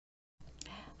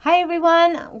Hi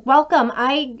everyone, welcome.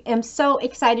 I am so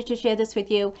excited to share this with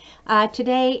you.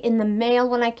 Today in the mail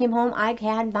when I came home, I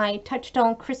had my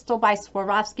Touchstone Crystal by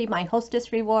Swarovski, my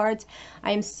Hostess Rewards.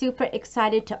 I am super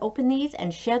excited to open these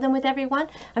and share them with everyone.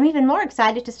 I'm even more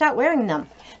excited to start wearing them.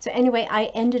 So anyway,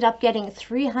 I ended up getting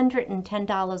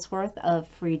 $310 worth of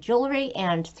free jewelry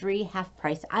and 3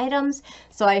 half-price items.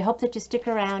 So I hope that you stick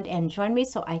around and join me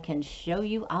so I can show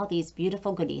you all these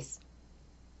beautiful goodies.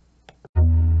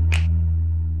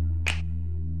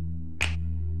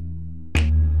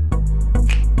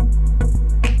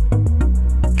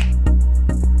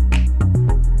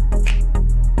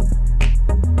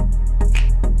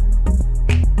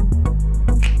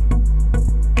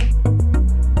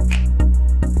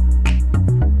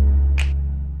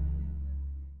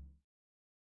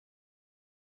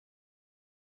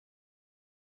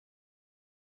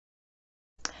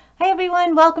 Hi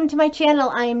everyone, welcome to my channel.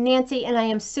 I am Nancy and I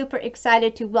am super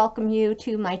excited to welcome you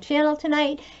to my channel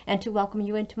tonight and to welcome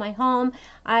you into my home.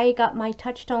 I got my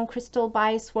Touchstone Crystal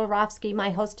by Swarovski, my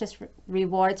Hostess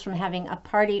Rewards from having a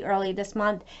party early this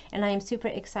month, and I am super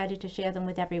excited to share them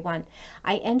with everyone.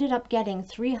 I ended up getting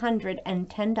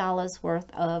 $310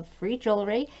 worth of free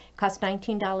jewelry. It cost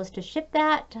 $19 to ship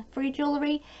that free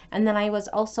jewelry, and then I was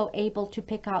also able to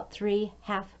pick out 3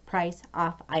 half-price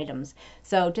off items.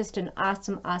 So just an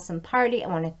awesome party. I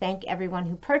want to thank everyone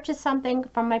who purchased something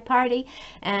from my party,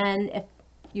 and if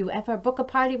you ever book a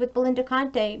party with Belinda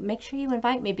Conte, make sure you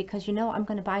invite me because you know I'm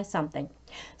going to buy something.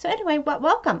 So anyway,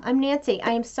 welcome. I'm Nancy.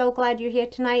 I am so glad you're here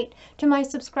tonight. To my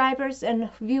subscribers and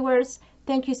viewers,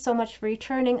 thank you so much for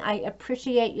returning. I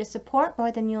appreciate your support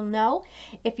more than you'll know.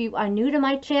 If you are new to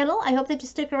my channel, I hope that you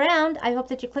stick around. I hope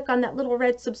that you click on that little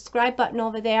red subscribe button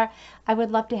over there. I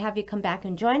would love to have you come back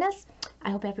and join us. I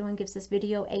hope everyone gives this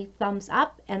video a thumbs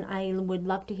up, and I would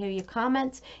love to hear your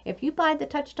comments. If you buy the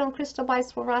Touchstone Crystal by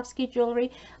Swarovski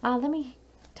jewelry, tell me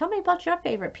about your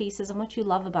favorite pieces and what you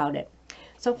love about it.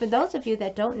 So for those of you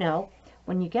that don't know,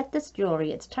 when you get this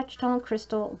jewelry, it's Touchstone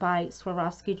Crystal by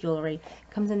Swarovski jewelry.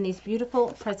 It comes in these beautiful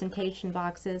presentation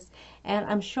boxes, and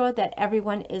I'm sure that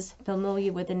everyone is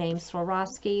familiar with the name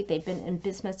Swarovski. They've been in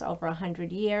business over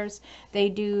 100 years. They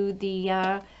do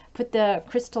the put the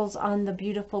crystals on the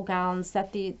beautiful gowns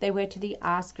that they wear to the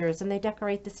Oscars, and they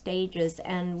decorate the stages.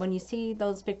 And when you see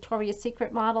those Victoria's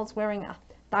Secret models wearing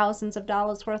thousands of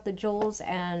dollars worth of jewels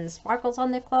and sparkles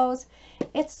on their clothes,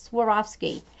 it's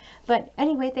Swarovski. But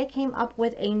anyway, they came up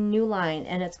with a new line,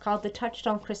 and it's called the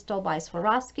Touchstone Crystal by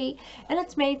Swarovski, and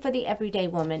it's made for the everyday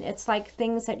woman. It's like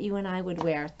things that you and I would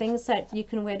wear, things that you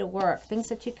can wear to work, things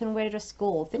that you can wear to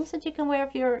school, things that you can wear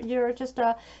if you're just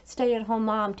a stay-at-home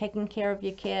mom taking care of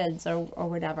your kids or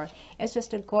whatever. It's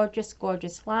just a gorgeous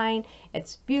line.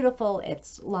 It's beautiful.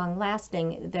 It's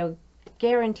long-lasting. They're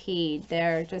guaranteed.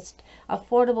 They're just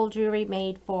affordable jewelry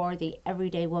made for the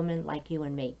everyday woman like you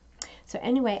and me. So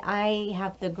anyway, I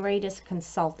have the greatest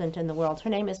consultant in the world. Her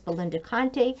name is Belinda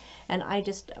Conte, and I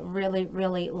just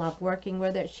really love working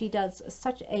with her. She does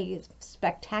such a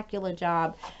spectacular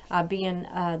job being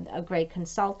a great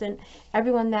consultant.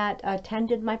 Everyone that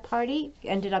attended my party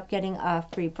ended up getting a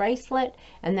free bracelet,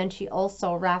 and then she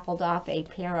also raffled off a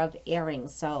pair of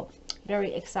earrings. So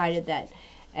very excited that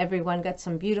everyone got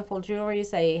some beautiful jewelry.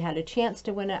 They had a chance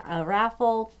to win a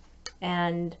raffle.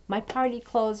 And my party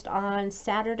closed on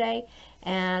Saturday,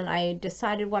 and I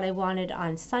decided what I wanted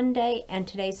on Sunday, and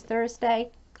today's Thursday,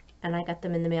 and I got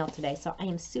them in the mail today. So I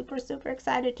am super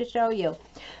excited to show you.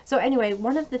 So anyway,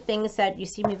 one of the things that you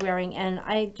see me wearing, and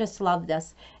I just love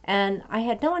this, and I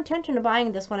had no intention of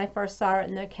buying this when I first saw it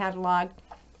in the catalog,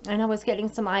 and I was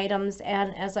getting some items,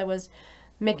 and as I was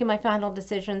making my final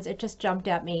decisions, it just jumped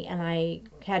at me, and I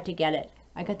had to get it.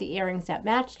 I got the earrings that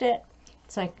matched it.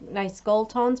 It's like nice gold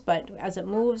tones, but as it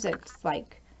moves, it's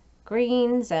like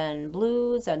greens and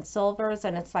blues and silvers,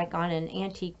 and it's like on an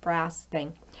antique brass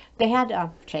thing. They had a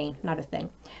chain, not a thing.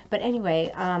 But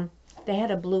anyway, they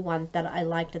had a blue one that I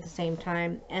liked at the same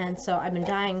time, and so I've been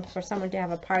dying for someone to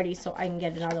have a party so I can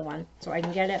get another one, so I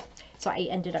can get it. So I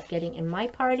ended up getting in my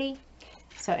party.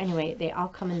 So anyway, they all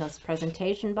come in those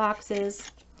presentation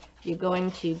boxes. You're going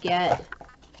to get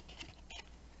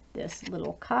this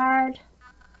little card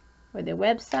or their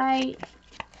website,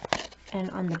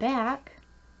 and on the back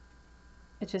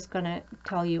it's just going to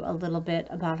tell you a little bit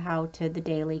about how to the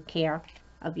daily care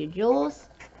of your jewels.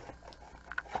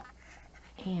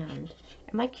 And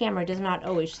my camera does not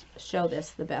always show this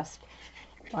the best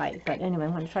light, but anyway,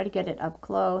 I'm going to try to get it up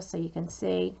close so you can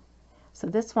see. So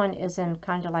this one is in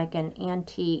kind of like an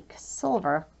antique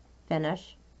silver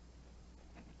finish,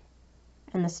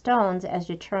 and the stones, as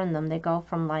you turn them, they go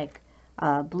from like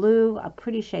blue, a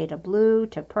pretty shade of blue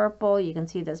to purple. You can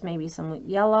see there's maybe some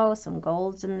yellow, some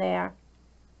golds in there.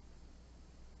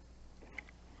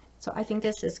 So I think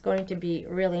this is going to be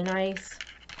really nice.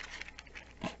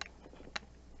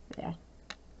 There,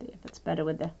 see if it's better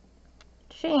with the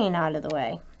chain out of the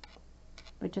way.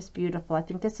 But just beautiful. I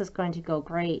think this is going to go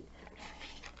great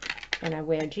when I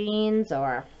wear jeans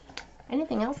or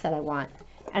anything else that I want.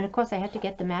 And of course I have to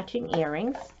get the matching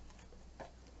earrings.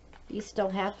 These still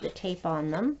have the tape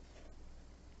on them.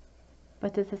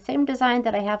 But they're the same design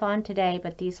that I have on today,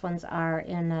 but these ones are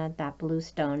in that blue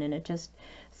stone, and it just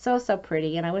so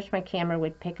pretty. And I wish my camera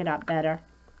would pick it up better.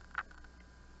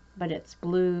 But it's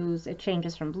blues. It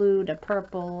changes from blue to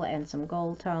purple and some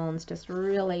gold tones. Just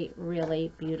really,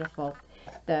 really beautiful.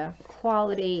 The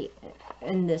quality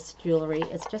in this jewelry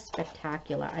is just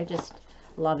spectacular. I just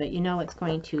love it. You know it's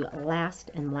going to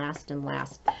last and last and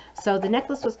last. So the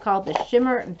necklace was called the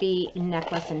Shimmer V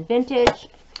Necklace in Vintage,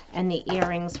 and the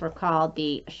earrings were called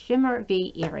the Shimmer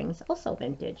V Earrings, also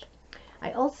vintage.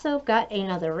 I also got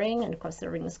another ring, and of course the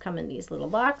rings come in these little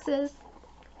boxes.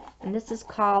 And this is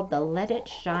called the Let It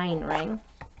Shine ring.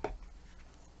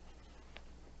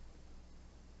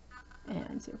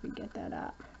 And see if we get that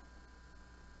up.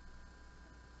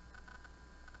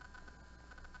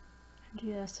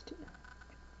 Just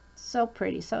so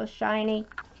pretty, so shiny.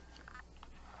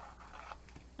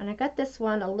 And I got this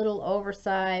one a little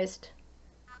oversized.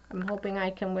 I'm hoping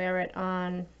I can wear it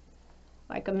on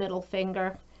like a middle finger.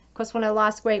 Of course, when I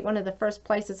lost weight, one of the first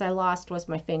places I lost was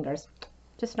my fingers.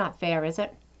 Just not fair, is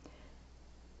it?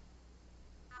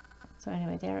 So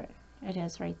anyway, there it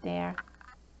is right there.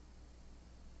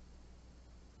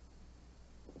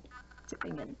 See if I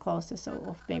can get it closer so it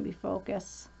will maybe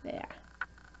focus. There.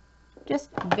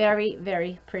 Just very,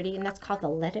 very pretty. And that's called the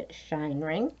Let It Shine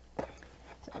ring.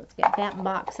 So let's get that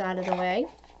box out of the way.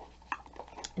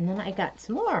 And then I got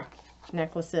some more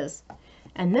necklaces.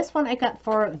 And this one I got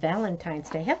for Valentine's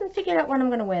Day. I haven't figured out what I'm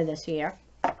going to wear this year.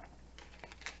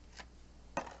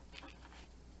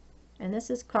 And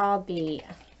this is called the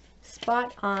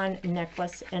Spot On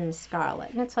Necklace in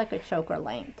Scarlet. And it's like a choker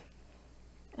length.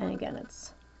 And again,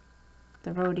 it's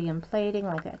the rhodium plating,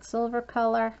 like that silver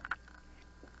color.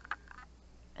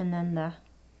 And then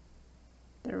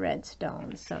the red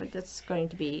stones. So this is going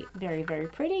to be very, very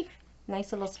pretty.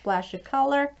 Nice little splash of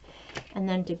color. And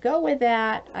then to go with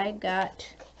that, I got,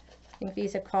 I think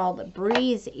these are called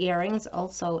Breeze earrings,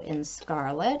 also in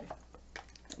scarlet.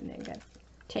 And they got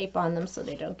tape on them so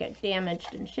they don't get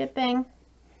damaged in shipping.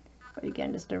 But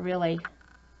again, just a really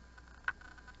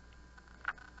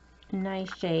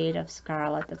nice shade of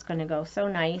scarlet that's going to go so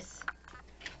nice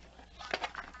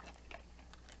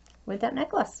with that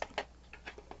necklace.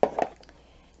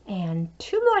 And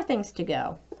two more things to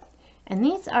go. And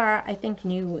these are, I think,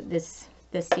 new this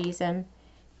season.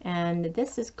 And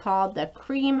this is called the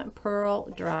Cream Pearl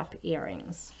Drop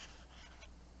Earrings.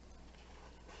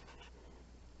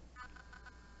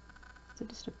 So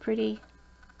just a pretty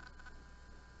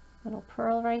little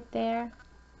pearl right there.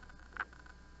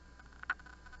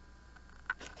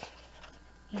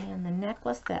 And the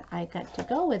necklace that I got to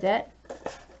go with it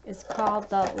is called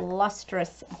the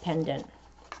Lustrous Pendant.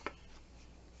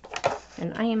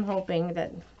 And I am hoping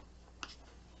that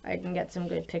I can get some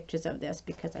good pictures of this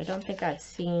because I don't think I've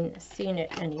seen it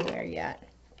anywhere yet.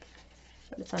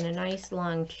 But it's on a nice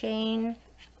long chain.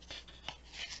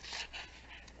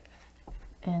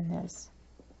 And there's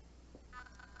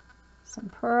some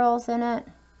pearls in it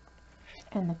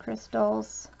and the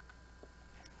crystals.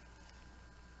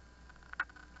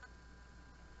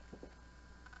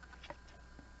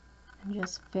 And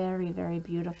just very, very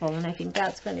beautiful. And I think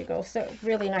that's going to go so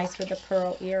really nice with the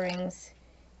pearl earrings.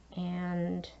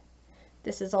 And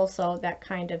this is also that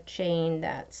kind of chain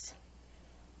that's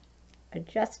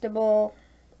adjustable.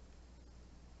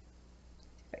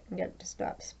 If I can get it to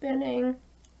stop spinning.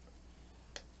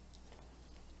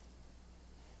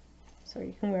 So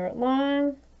you can wear it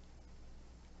long.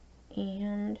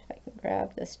 And if I can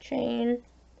grab this chain.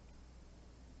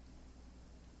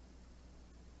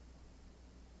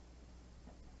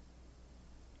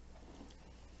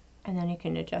 And then you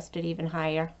can adjust it even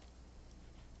higher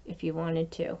if you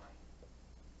wanted to.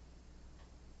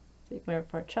 So you can wear it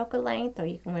for a choker length, or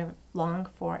you can wear it long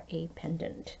for a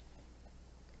pendant.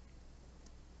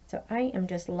 So I am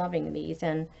just loving these.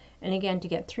 And again, to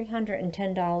get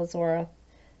 $310 worth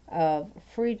of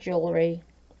free jewelry,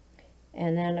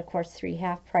 and then of course 3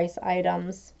 half-price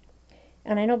items.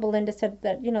 And I know Belinda said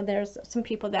that, you know, there's some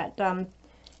people that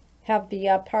have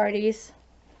the parties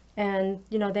And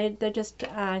you know, they just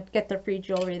get the free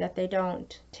jewelry, that they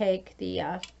don't take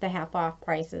the half off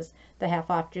prices, the half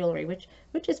off jewelry, which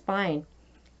is fine.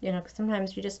 You know, 'cause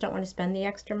sometimes you just don't want to spend the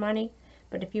extra money.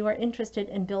 But if you are interested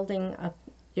in building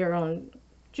your own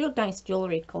nice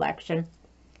jewelry collection,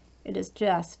 it is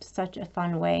just such a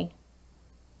fun way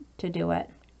to do it.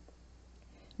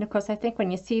 And of course, I think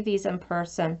when you see these in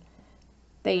person,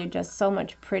 they are just so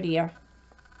much prettier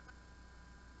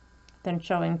than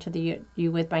showing to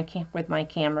you with my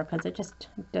camera, because it just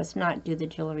does not do the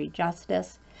jewelry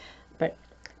justice. But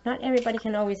not everybody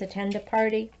can always attend a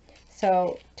party.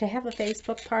 So to have a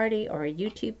Facebook party or a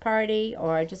YouTube party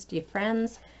or just your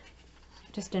friends,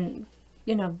 just in,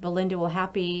 you know, Belinda will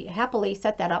happily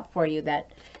set that up for you.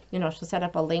 That, you know, she'll set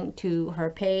up a link to her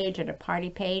page or the party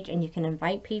page, and you can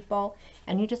invite people,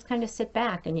 and you just kind of sit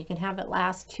back, and you can have it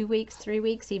last 2 weeks, 3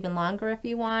 weeks, even longer if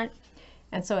you want.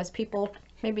 And so as people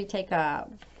maybe take a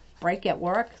break at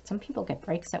work, some people get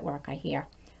breaks at work, I hear.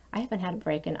 I haven't had a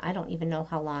break in I don't even know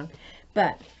how long,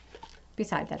 but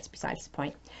that's besides the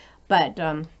point. But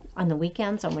on the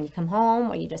weekends, or when you come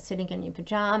home, or you're just sitting in your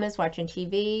pajamas watching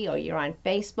TV, or you're on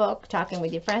Facebook talking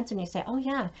with your friends, and you say, oh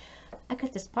yeah, I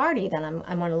got this party that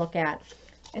I want to look at.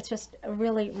 It's just a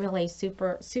really, really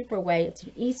super way. It's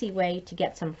an easy way to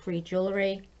get some free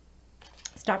jewelry,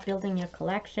 start building your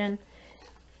collection,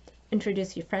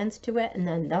 introduce your friends to it, and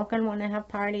then they're going to want to have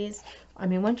parties. I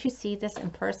mean, once you see this in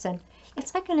person,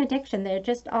 it's like an addiction. They're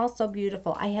just all so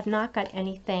beautiful. I have not got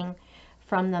anything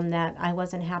from them that I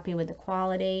wasn't happy with the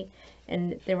quality.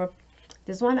 And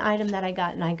there's one item that I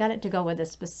got, and I got it to go with a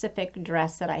specific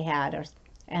dress that I had,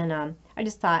 and I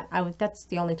just thought that's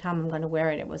the only time I'm going to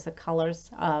wear it. It was the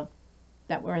colors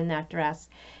that were in that dress,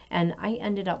 and I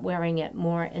ended up wearing it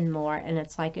more and more, and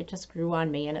it's like it just grew on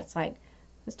me, and it's like,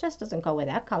 this just doesn't go with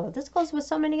that color. This goes with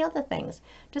so many other things.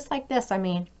 Just like this. I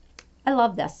mean, I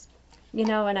love this. You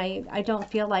know, and I don't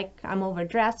feel like I'm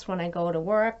overdressed when I go to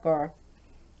work, or,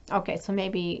 okay, so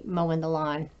maybe mowing the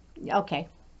lawn. Okay,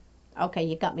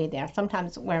 you got me there.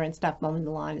 Sometimes wearing stuff mowing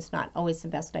the lawn is not always the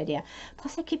best idea.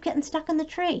 Plus, I keep getting stuck in the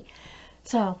tree.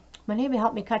 So my neighbor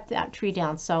helped me cut that tree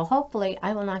down. So hopefully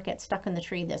I will not get stuck in the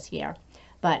tree this year.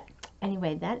 But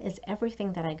anyway, that is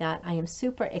everything that I got. I am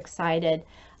super excited.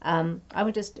 I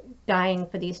was just dying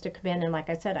for these to come in, and like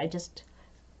I said, I just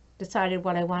decided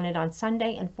what I wanted on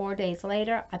Sunday, and 4 days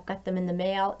later I've got them in the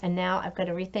mail, and now I've got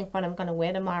to rethink what I'm going to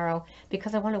wear tomorrow,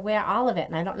 because I want to wear all of it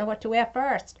and I don't know what to wear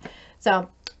first. So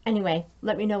anyway,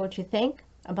 let me know what you think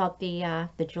about the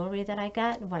jewelry that I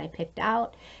got and what I picked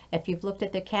out. If you've looked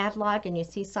at the catalog and you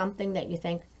see something that you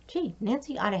think, gee,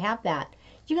 Nancy ought to have that,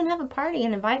 you can have a party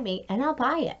and invite me and I'll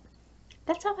buy it.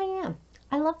 That's how I am.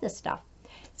 I love this stuff.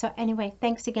 So anyway,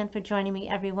 thanks again for joining me,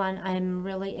 everyone. I'm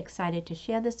really excited to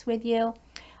share this with you.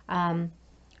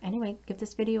 Anyway, give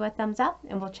this video a thumbs up,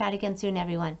 and we'll chat again soon,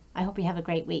 everyone. I hope you have a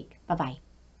great week. Bye-bye.